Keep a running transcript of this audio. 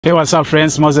Hey, what's up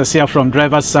friends? Moses here from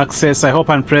Driver Success. I hope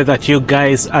and pray that you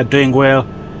guys are doing well.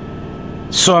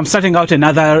 So I'm starting out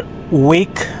another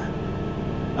week,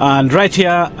 and right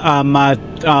here I'm at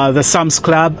the Sam's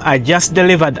Club. I just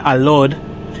delivered a load,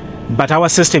 but our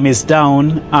system is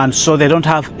down, and so they don't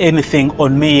have anything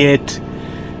on me yet.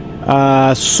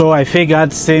 So I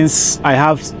figured since I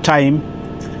have time,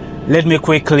 let me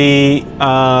quickly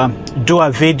do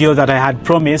a video that I had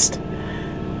promised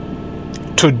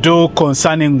to do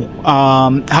concerning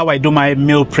how I do my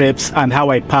meal preps and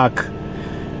how I pack.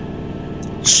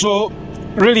 So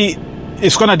really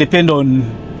it's gonna depend on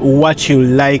what you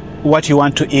like, what you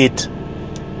want to eat.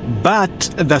 But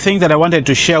the thing that I wanted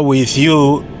to share with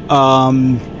you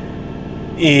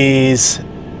is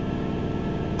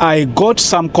I got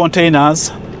some containers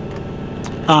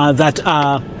that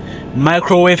are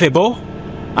microwavable,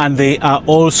 and they are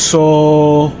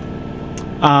also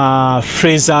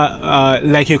freezer,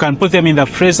 like you can put them in the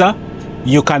freezer,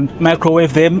 you can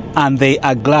microwave them, and they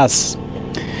are glass.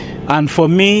 And for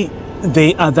me,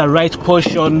 they are the right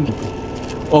portion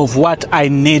of what I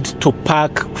need to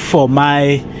pack for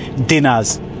my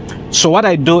dinners. So what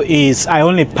I do is I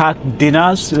only pack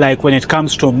dinners like when it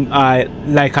comes to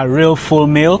like a real full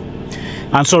meal.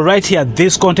 And so right here,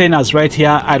 these containers right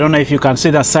here, I don't know if you can see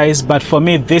the size, but for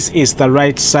me this is the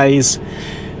right size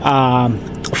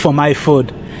for my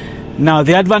food. Now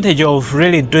the advantage of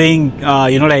really doing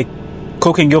like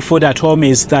cooking your food at home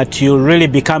is that you really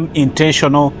become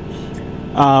intentional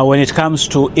when it comes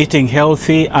to eating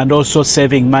healthy and also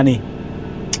saving money.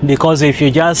 Because if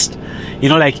you just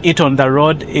like eat on the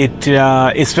road,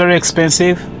 it's very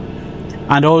expensive,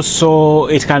 and also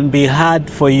it can be hard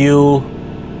for you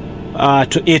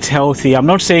to eat healthy. I'm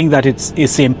not saying that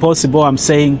it's impossible, I'm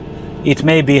saying it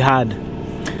may be hard.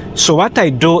 So what I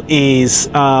do is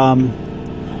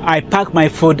I pack my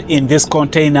food in these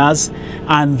containers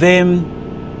and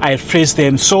then I freeze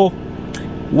them. So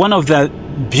one of the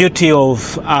beauty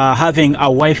of having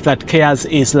a wife that cares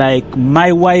is, like,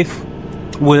 my wife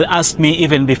will ask me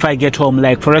even before I get home.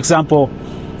 Like, for example,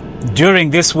 during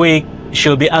this week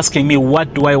she'll be asking me,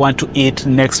 what do I want to eat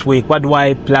next week? What do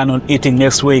I plan on eating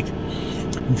next week?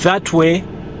 That way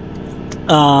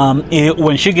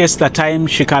when she gets the time,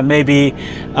 she can maybe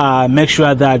make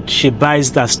sure that she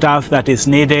buys the stuff that is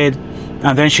needed,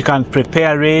 and then she can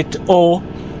prepare it, or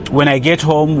when I get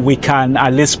home we can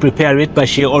at least prepare it, but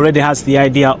she already has the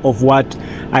idea of what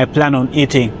I plan on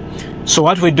eating. So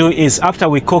what we do is, after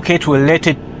we cook it, we'll let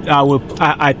it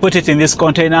I put it in these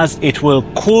containers, it will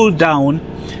cool down,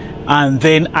 and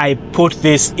then I put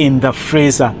this in the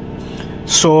freezer.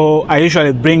 So I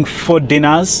usually bring 4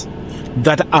 dinners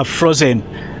that are frozen.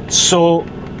 So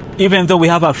even though we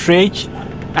have a fridge,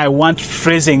 I want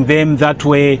freezing them, that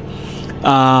way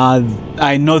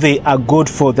I know they are good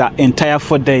for the entire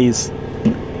 4 days.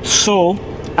 So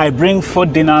I bring 4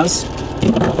 dinners.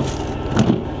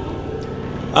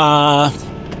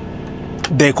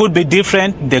 They could be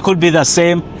different, they could be the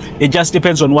same, it just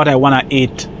depends on what I want to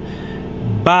eat.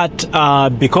 But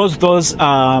because those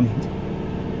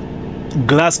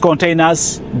glass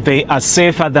containers, they are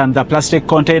safer than the plastic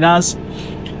containers,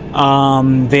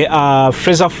 they are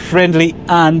freezer friendly,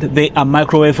 and they are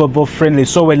microwavable friendly.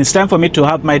 So when it's time for me to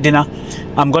have my dinner,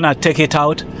 I'm gonna take it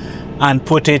out and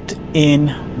put it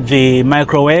in the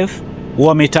microwave,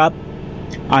 warm it up,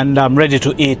 and I'm ready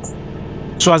to eat.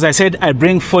 So as I said, I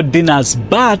bring 4 dinners,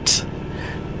 but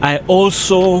I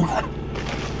also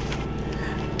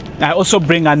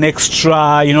bring an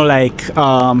extra, like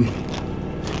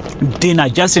dinner,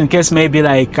 just in case maybe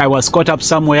like I was caught up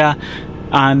somewhere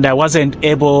and I wasn't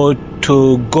able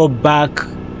to go back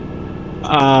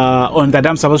on the day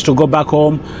I'm supposed to go back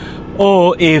home,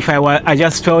 or if I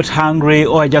just felt hungry,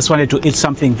 or I just wanted to eat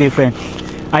something different.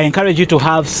 I encourage you to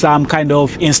have some kind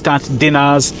of instant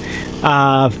dinners.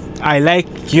 I like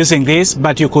using this,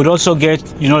 but you could also get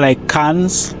like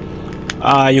cans.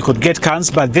 You could get cans,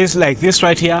 but this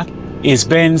right here is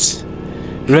Ben's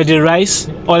ready rice.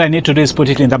 All I need to do is put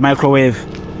it in the microwave,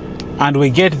 and we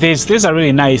get this. These are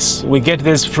really nice. We get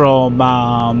this from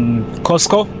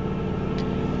Costco.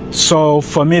 So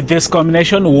for me, this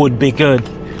combination would be good.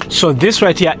 So this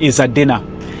right here is a dinner.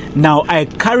 Now I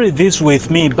carry this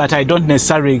with me, but I don't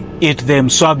necessarily eat them.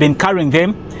 So I've been carrying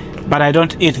them, but I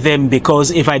don't eat them,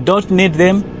 because if I don't need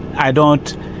them, I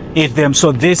don't eat them.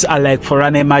 So these are like for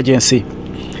an emergency.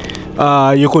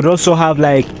 You could also have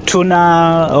like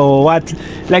tuna or what,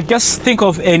 like just think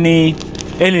of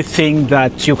anything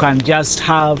that you can just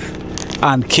have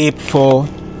and keep for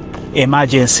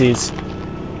emergencies.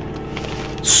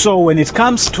 So when it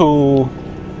comes to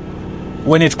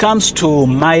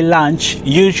my lunch,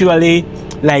 usually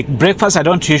like breakfast, I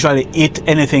don't usually eat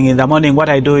anything in the morning. What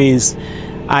I do is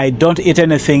I don't eat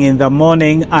anything in the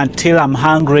morning until I'm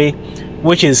hungry,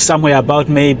 which is somewhere about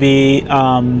maybe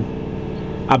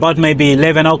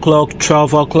 11 o'clock,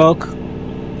 12 o'clock.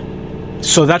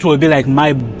 So that will be like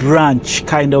my brunch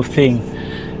kind of thing.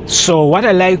 So what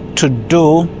I like to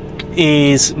do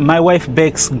is, my wife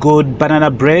bakes good banana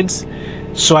breads,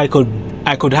 so I could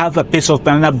have a piece of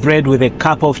banana bread with a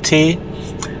cup of tea.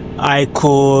 I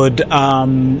could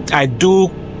I do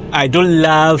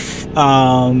love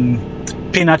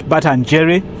peanut butter and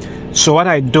jelly. So what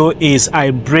I do is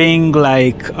I bring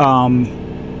like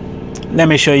let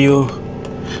me show you,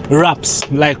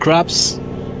 wraps, like wraps,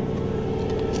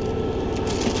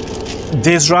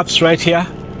 these wraps right here,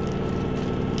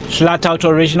 flat out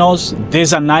originals.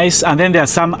 These are nice. And then there are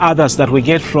some others that we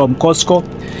get from Costco,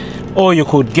 or you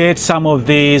could get some of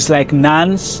these like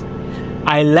naans.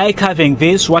 I like having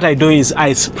this. What I do is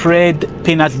I spread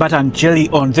peanut butter and jelly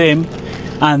on them,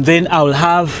 and then I'll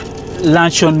have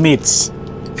luncheon meats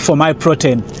for my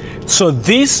protein. So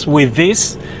this with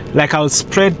this, like I'll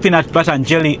spread peanut butter and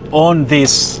jelly on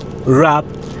this wrap,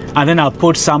 and then I'll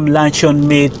put some luncheon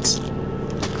meat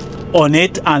on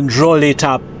it and roll it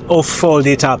up or fold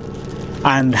it up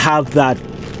and have that.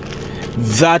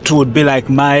 That would be like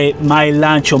my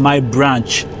lunch or my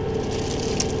brunch.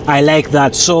 I like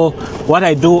that. So what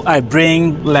I do, I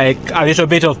bring like a little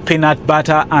bit of peanut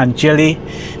butter and jelly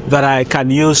that I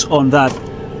can use on that.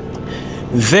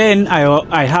 Then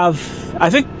I have, I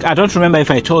think, I don't remember if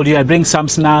I told you, I bring some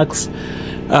snacks.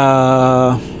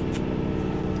 Let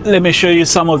me show you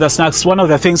some of the snacks. One of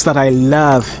the things that I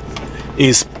love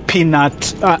is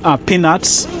peanuts.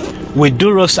 We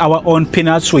do roast our own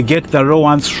peanuts. We get the raw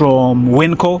ones from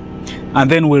Winco,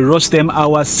 and then we roast them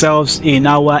ourselves in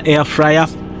our air fryer.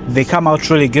 They come out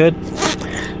really good.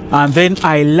 And then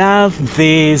I love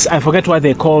these, I forget what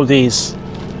they call these,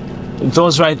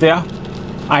 those right there.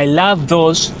 I love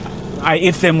those. I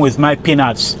eat them with my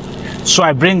peanuts. So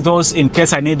I bring those in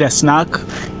case I need a snack.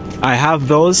 I have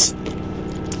those.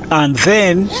 And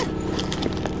then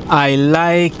I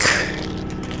like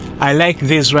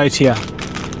this right here.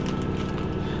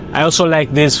 I also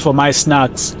like this for my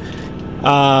snacks.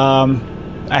 I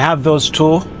have those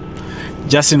too,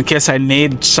 just in case I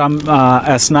need some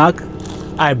a snack.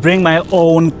 I bring my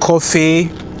own coffee,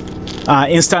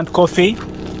 instant coffee.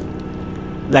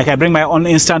 Like I bring my own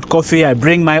instant coffee. I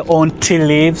bring my own tea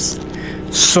leaves.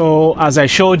 So as I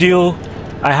showed you,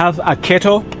 I have a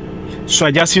kettle. So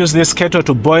I just use this kettle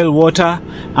to boil water,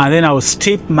 and then I will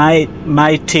steep my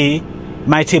tea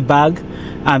bag,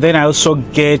 and then I also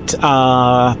get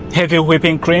heavy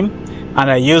whipping cream, and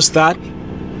I use that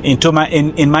into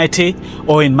in my tea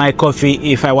or in my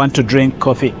coffee if I want to drink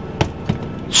coffee.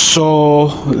 So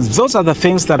those are the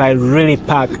things that I really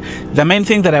pack. The main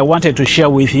thing that I wanted to share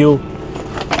with you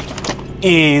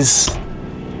is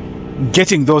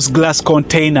getting those glass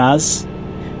containers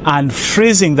and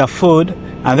freezing the food,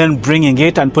 and then bringing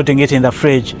it and putting it in the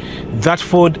fridge. That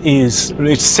food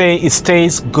it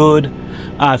stays good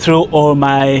through all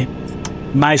my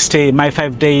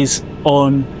 5 days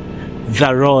on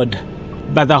the road.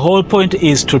 But the whole point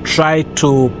is to try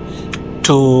to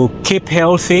keep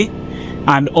healthy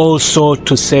and also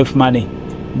to save money.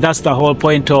 That's the whole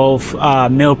point of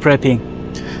meal prepping.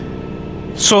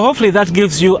 So hopefully that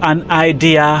gives you an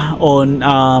idea on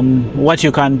what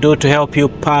you can do to help you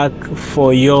pack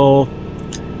for your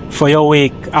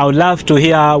week. I would love to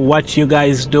hear what you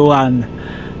guys do and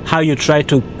how you try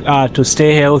to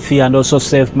stay healthy and also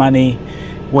save money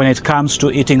when it comes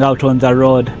to eating out on the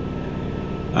road.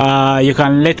 You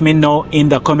can let me know in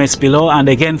the comments below. And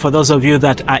again, for those of you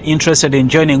that are interested in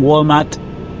joining Walmart,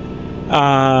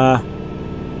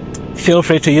 feel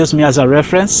free to use me as a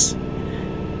reference.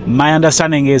 My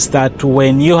understanding is that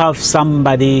when you have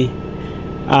somebody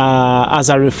as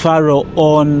a referral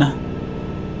on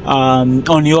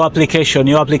your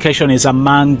application is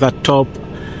among the top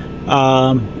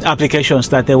applications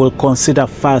that they will consider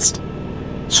first.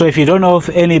 So if you don't know of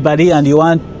anybody and you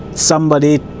want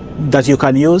somebody that you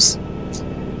can use,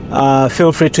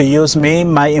 feel free to use me.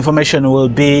 My information will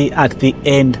be at the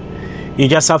end. You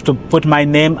just have to put my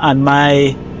name and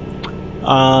my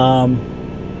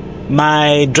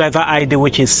driver ID,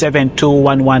 which is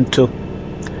 72112.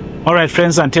 All right,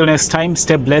 friends, until next time,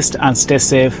 stay blessed and stay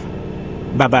safe.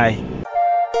 Bye-bye.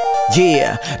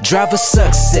 Yeah, driver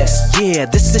success. Yeah,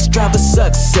 this is driver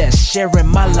success. Sharing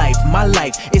my life,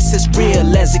 it's as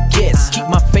real as it gets. Keep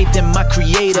my faith in my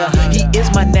creator, he is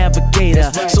my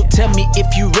navigator. So tell me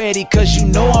if you ready, cause you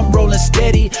know I'm rolling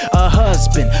steady. A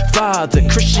husband, father,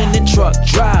 Christian and truck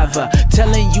driver,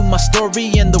 telling you my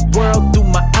story and the world through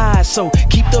my eyes. So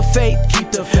keep the faith,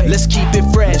 let's keep it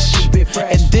fresh.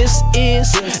 And this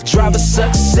is driver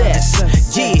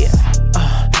success. Yeah,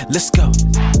 let's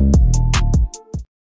go.